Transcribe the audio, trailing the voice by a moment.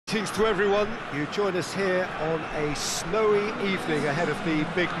Greetings to everyone. You join us here on a snowy evening ahead of the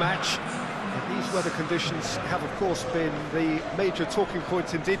big match. And these weather conditions have, of course, been the major talking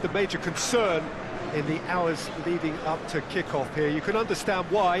points, indeed the major concern in the hours leading up to kick-off here. You can understand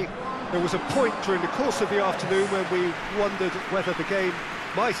why. There was a point during the course of the afternoon when we wondered whether the game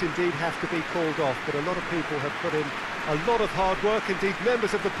might indeed have to be called off, but a lot of people have put in a lot of hard work. Indeed,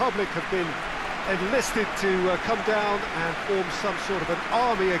 members of the public have been enlisted to come down and form some sort of an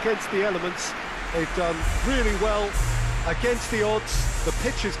army against the elements. They've done really well against the odds. The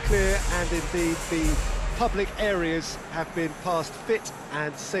pitch is clear, and indeed the public areas have been passed fit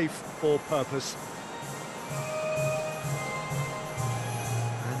and safe for purpose.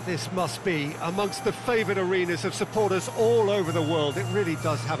 And this must be amongst the favoured arenas of supporters all over the world. It really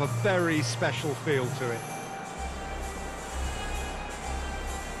does have a very special feel to it.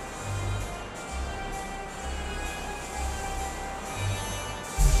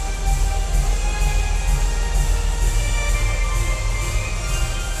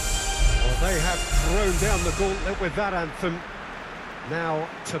 They have thrown down the gauntlet with that anthem. Now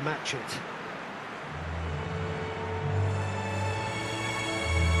to match it.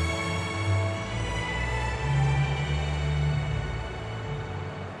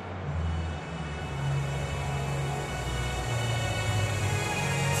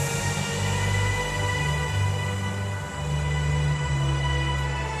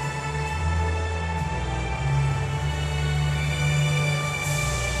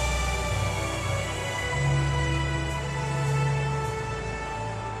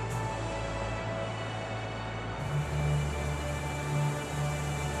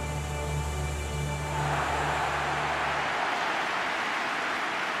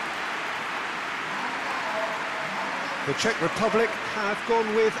 The Czech Republic have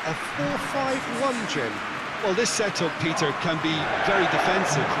gone with a 4-5-1, Jim. Well, this setup, Peter, can be very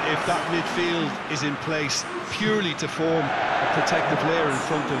defensive if that midfield is in place purely to form a protective layer in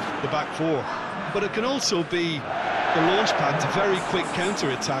front of the back four. But it can also be the launch pad to very quick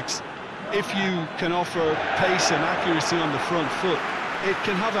counter-attacks. If you can offer pace and accuracy on the front foot, it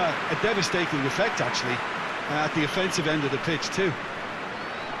can have a devastating effect, actually, at the offensive end of the pitch, too.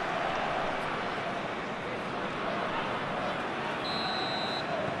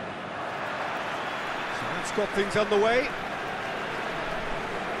 Got things underway.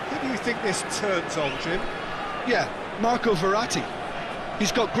 Who do you think this turns on, Jim? Yeah, Marco Verratti.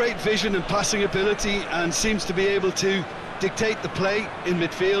 He's got great vision and passing ability and seems to be able to dictate the play in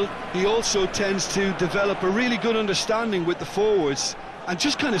midfield. He also tends to develop a really good understanding with the forwards and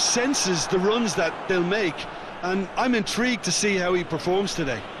just kind of senses the runs that they'll make. And I'm intrigued to see how he performs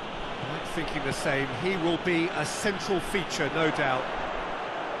today. I'm thinking the same. He will be a central feature, no doubt.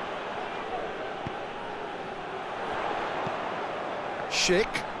 Schick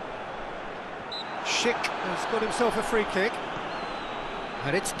has got himself a free kick.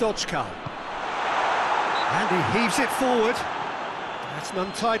 And it's Dodgka. And he heaves it forward. That's an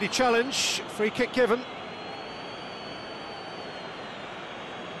untidy challenge. Free kick given.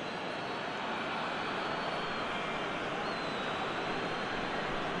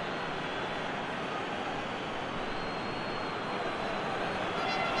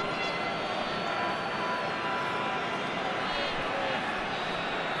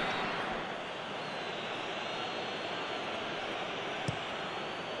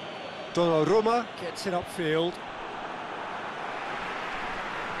 Donnarumma gets it upfield.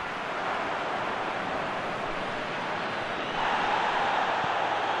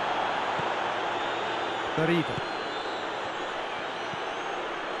 Bariga.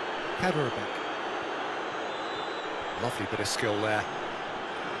 Kaderabek. Lovely bit of skill there.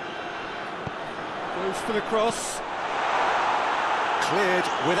 Goes for the cross. Cleared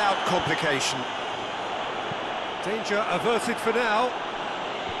without complication. Danger averted for now.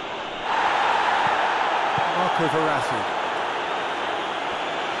 Marco Verratti.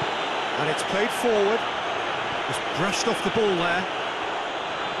 And it's played forward. Just brushed off the ball there.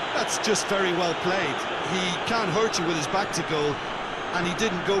 That's just very well played. He can't hurt you with his back to goal, and he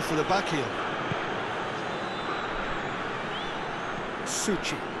didn't go for the back heel.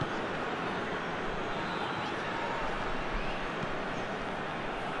 Suchi.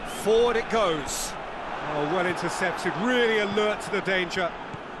 Forward it goes. Oh, well intercepted, really alert to the danger.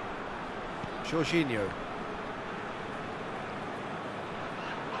 Jorginho.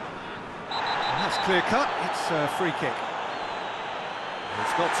 That's clear cut, it's a free kick.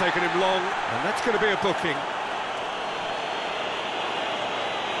 It's not taken him long, and that's going to be a booking.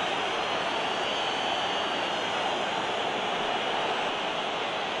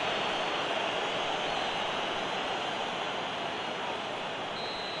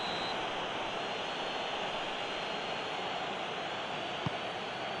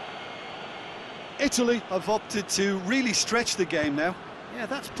 Italy have opted to really stretch the game now. Yeah,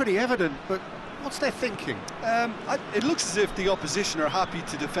 that's pretty evident, but what's their thinking? It looks as if the opposition are happy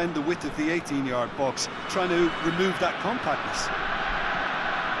to defend the width of the 18-yard box, trying to remove that compactness.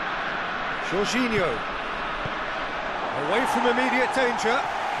 Jorginho, away from immediate danger.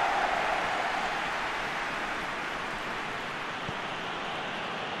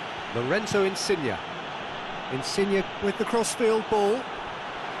 Lorenzo Insigne. Insigne with the crossfield ball.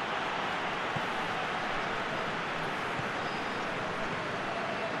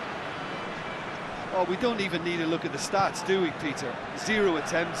 Oh, we don't even need to look at the stats, do we, Peter? 0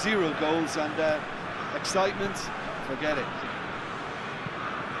 attempts, 0 goals, and excitement, forget it.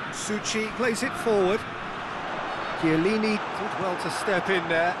 Suchi plays it forward. Chiellini did well to step in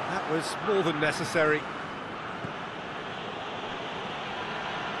there. That was more than necessary.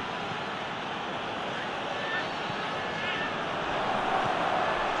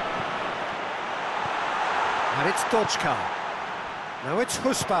 And it's Dodgka. Now it's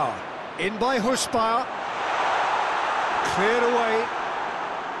Husbauer. In by Husbauer. Cleared away.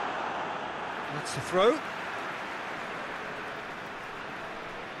 That's the throw.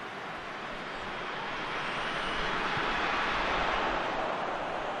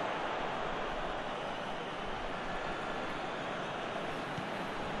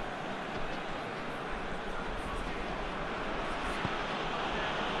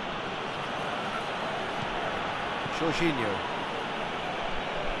 Jorginho.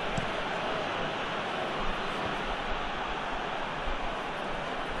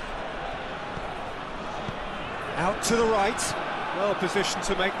 Out to the right. Well positioned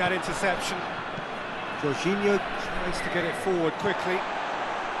to make that interception. Jorginho tries to get it forward quickly.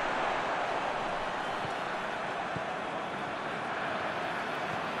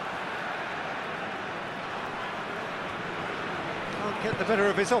 Can't get the better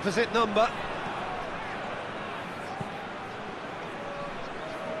of his opposite number.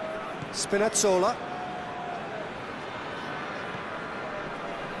 Spinazzola.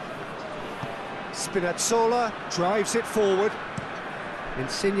 Spinazzola drives it forward.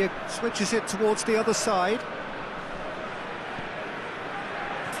 Insigne switches it towards the other side.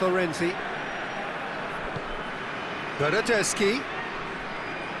 Florenzi. Bernardeschi.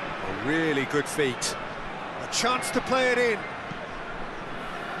 A really good feat. A chance to play it in.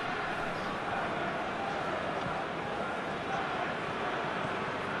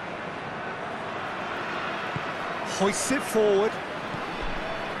 Hoists it forward.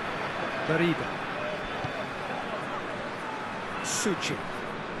 Barida. Suchi.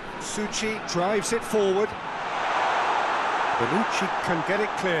 Suchi drives it forward. Bonucci can get it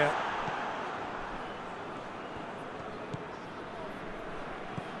clear.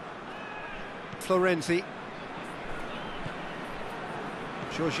 Florenzi.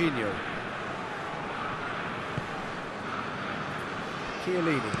 Jorginho.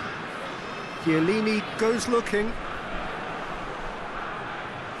 Chiellini. Chiellini goes looking.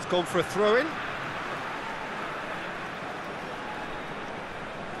 It's gone for a throw-in.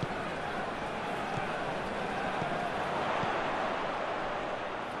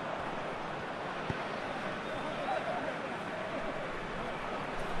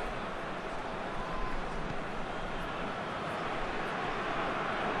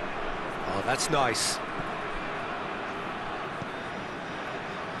 Oh, that's nice.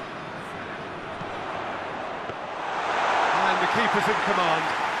 And the keeper's in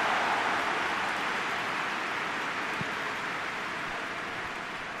command.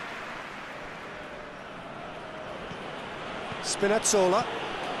 Spinazzola.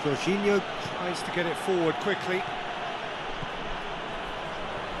 Jorginho tries to get it forward quickly.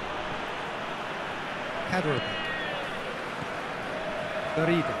 Kaderabek.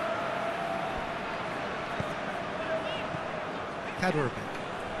 Barida. Kaderabek.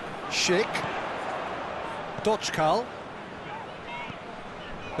 Schick. Dochkal.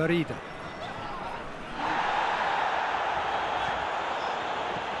 Barida.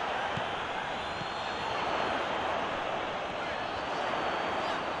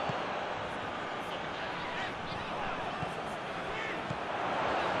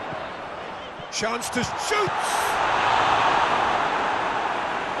 Chance to shoot!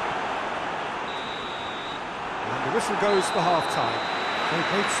 And the whistle goes for half-time. So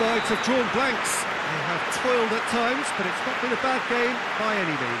both sides have drawn blanks. They have toiled at times, but it's not been a bad game by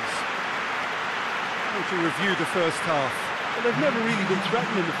any means. How would you review the first half? Well, they've never really been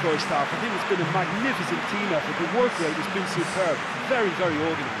threatened in the first half. I think it's been a magnificent team effort. The work rate has been superb. Very, very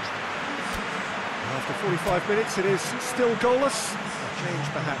organised. After 45 minutes, it is still goalless. A change,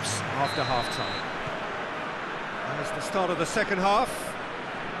 perhaps, after half-time. As the start of the second half.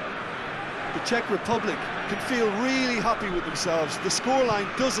 The Czech Republic can feel really happy with themselves. The scoreline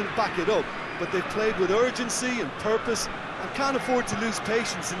doesn't back it up, but they've played with urgency and purpose and can't afford to lose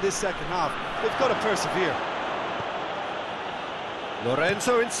patience in this second half. They've got to persevere.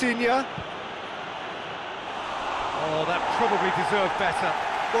 Lorenzo Insigne. Oh, that probably deserved better.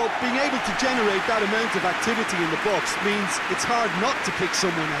 Well, being able to generate that amount of activity in the box means it's hard not to pick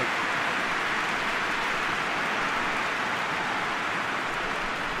someone out.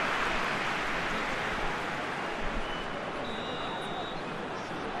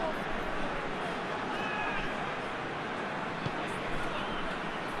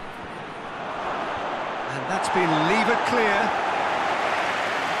 And that's been levered clear.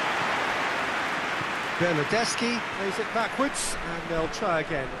 Bernardeschi plays it backwards, and they'll try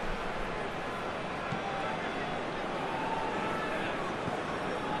again.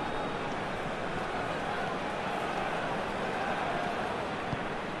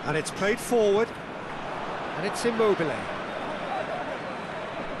 And it's played forward, and it's Immobile.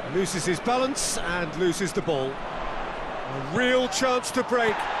 Loses his balance and loses the ball. A real chance to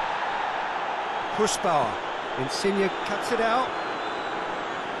break. Pushbauer. Insigne cuts it out.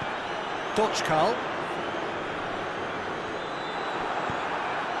 Dochkal.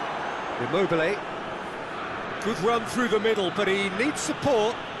 Immobile. Good run through the middle, but he needs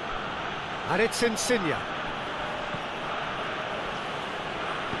support. And it's Insigne.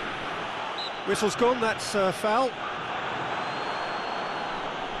 Whistle's gone, that's a foul.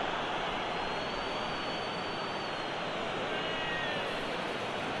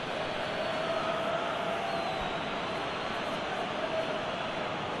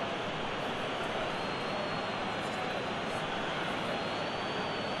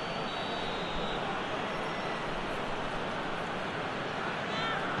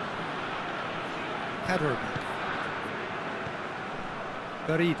 Cadro.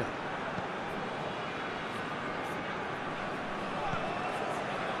 Garida.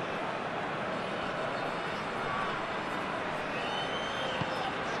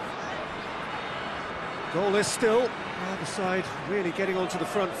 Goalless still. Either side really getting onto the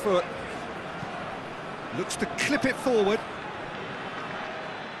front foot. Looks to clip it forward.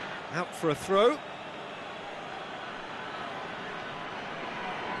 Out for a throw.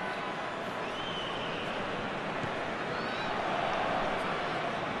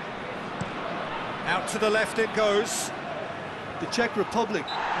 Out to the left it goes. The Czech Republic.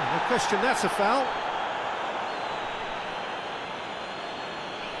 No question, that's a foul.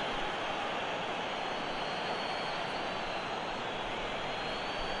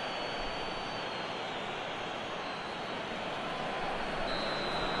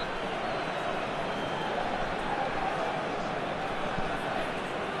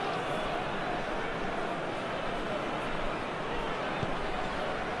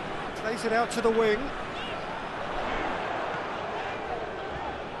 Plays it out to the wing.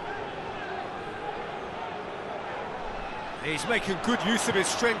 He's making good use of his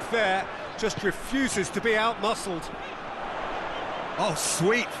strength there, just refuses to be out-muscled. Oh,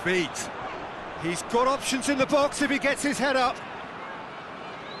 sweet feet. He's got options in the box if he gets his head up.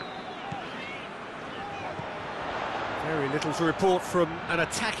 Very little to report from an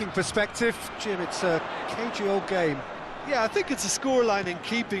attacking perspective. Jim, it's a cagey old game. Yeah, I think it's a scoreline in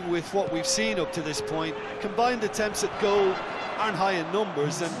keeping with what we've seen up to this point. Combined attempts at goal aren't high in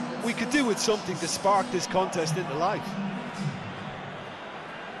numbers, and we could do with something to spark this contest into life.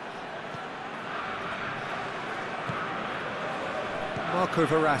 Marco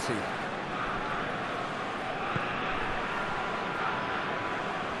Verratti.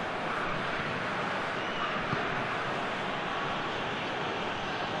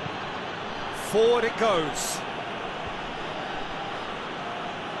 Forward it goes.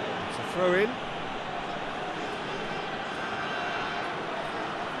 It's a throw in.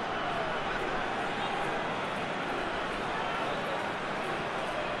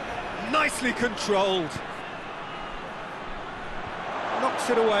 Nicely controlled. Knocks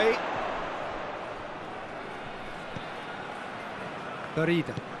it away.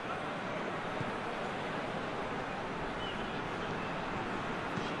 Garida.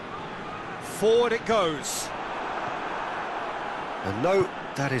 Forward it goes. And no,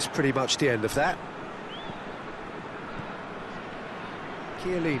 that is pretty much the end of that.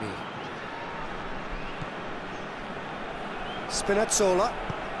 Chiellini. Spinazzola.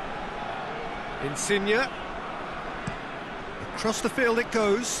 Insigne. Across the field it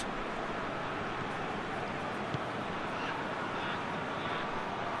goes.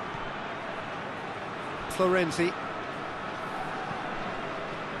 Florenzi.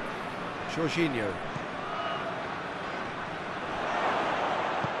 Jorginho.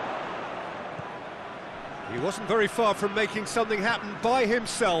 He wasn't very far from making something happen by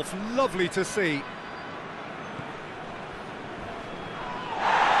himself. Lovely to see.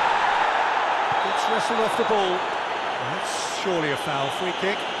 It's wrestled off the ball. That's surely a foul. Free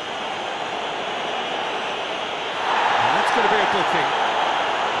kick. And that's going to be a booking.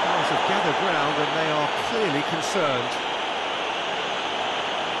 Players have gathered round and they are clearly concerned.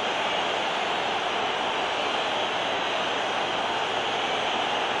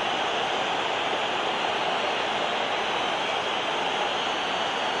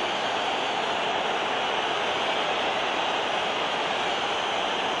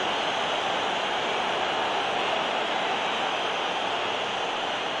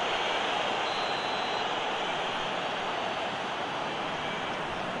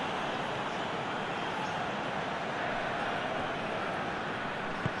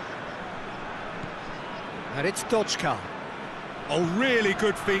 And it's Dochka. Oh, really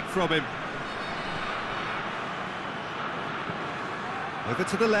good feet from him. Over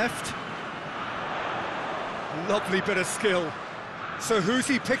to the left. Lovely bit of skill. So who's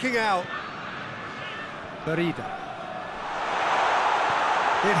he picking out? Barida.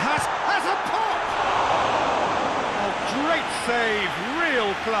 It has a pop! Oh, great save,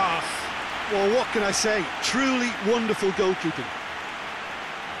 real class. Well, what can I say? Truly wonderful goalkeeping.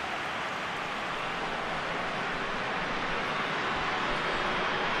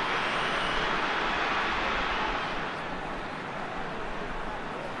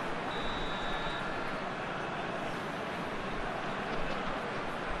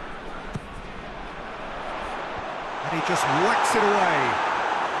 And he just whacks it away.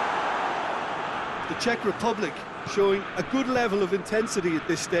 The Czech Republic showing a good level of intensity at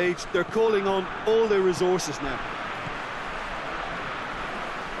this stage. They're calling on all their resources now.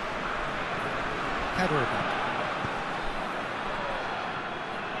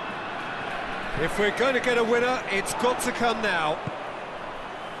 If we're going to get a winner, it's got to come now.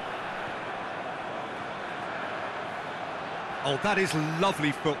 Oh, that is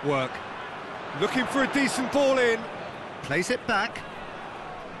lovely footwork. Looking for a decent ball in. Plays it back.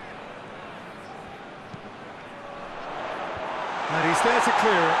 And he's there to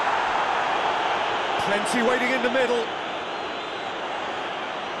clear it. Plenty waiting in the middle.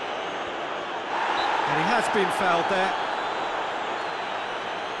 And he has been fouled there.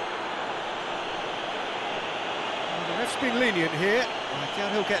 Well, the ref's been lenient here. I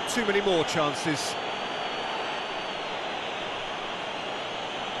doubt he'll get too many more chances.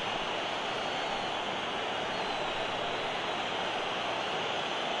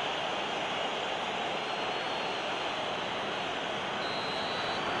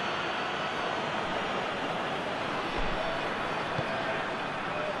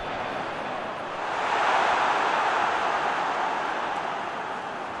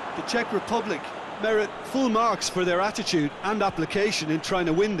 The Czech Republic merit full marks for their attitude and application in trying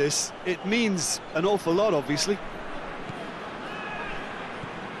to win this. It means an awful lot, obviously.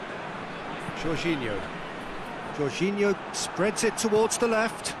 Jorginho. Jorginho spreads it towards the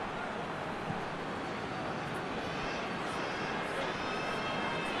left.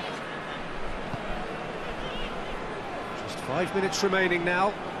 Just 5 minutes remaining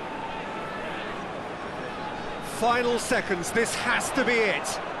now. Final seconds, this has to be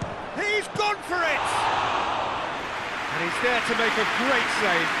it. He's gone for it! And he's there to make a great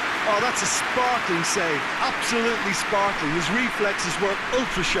save. Oh, that's a sparkling save. Absolutely sparkling. His reflexes were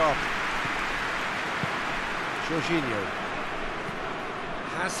ultra sharp. Jorginho.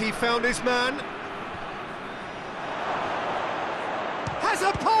 Has he found his man? Has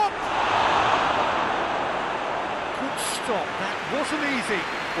a pop! Good stop, that wasn't easy.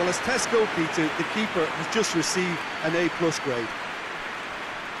 Well, as test goalkeeper, the keeper has just received an A+ grade.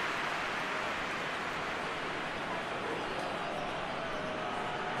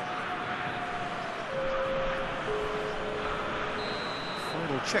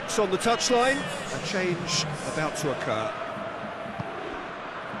 Final checks on the touchline. A change about to occur.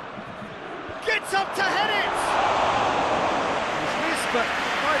 Gets up to head it! He's missed, but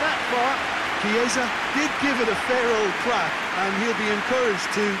by that far. Chiesa did give it a fair old crack, and he'll be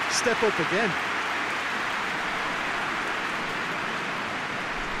encouraged to step up again.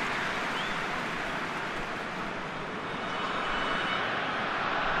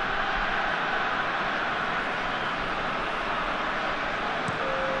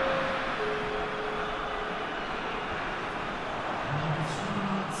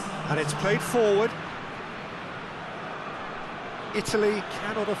 And it's played forward. Italy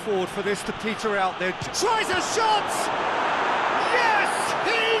cannot afford for this to peter out there. Tries a shot! Yes!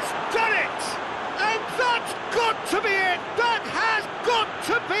 He's done it! And that's got to be it! That has got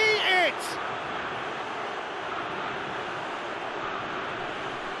to be it!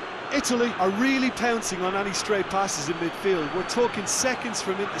 Italy are really pouncing on any stray passes in midfield. We're talking seconds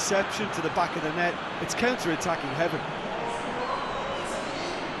from interception to the back of the net. It's counter-attacking heaven.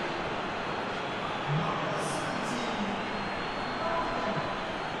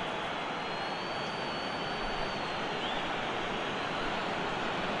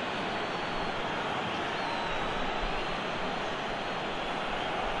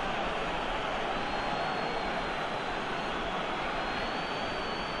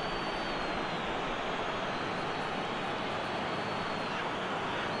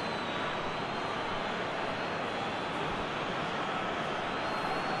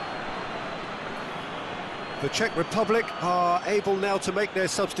 The Czech Republic are able now to make their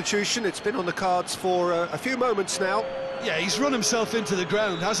substitution. It's been on the cards for a few moments now. Yeah, he's run himself into the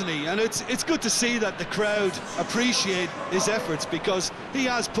ground, hasn't he? And it's good to see that the crowd appreciate his efforts, because he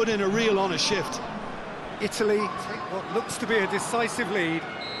has put in a real honest shift. Italy take what looks to be a decisive lead.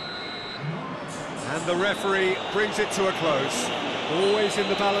 And the referee brings it to a close. Always in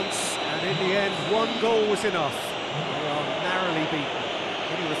the balance, and in the end, one goal was enough. They are narrowly beaten.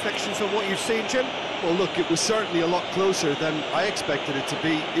 Any reflections on what you've seen, Jim? Well, look, it was certainly a lot closer than I expected it to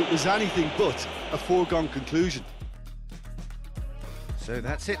be. It was anything but a foregone conclusion. So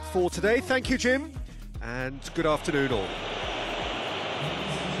that's it for today. Thank you, Jim, and good afternoon all.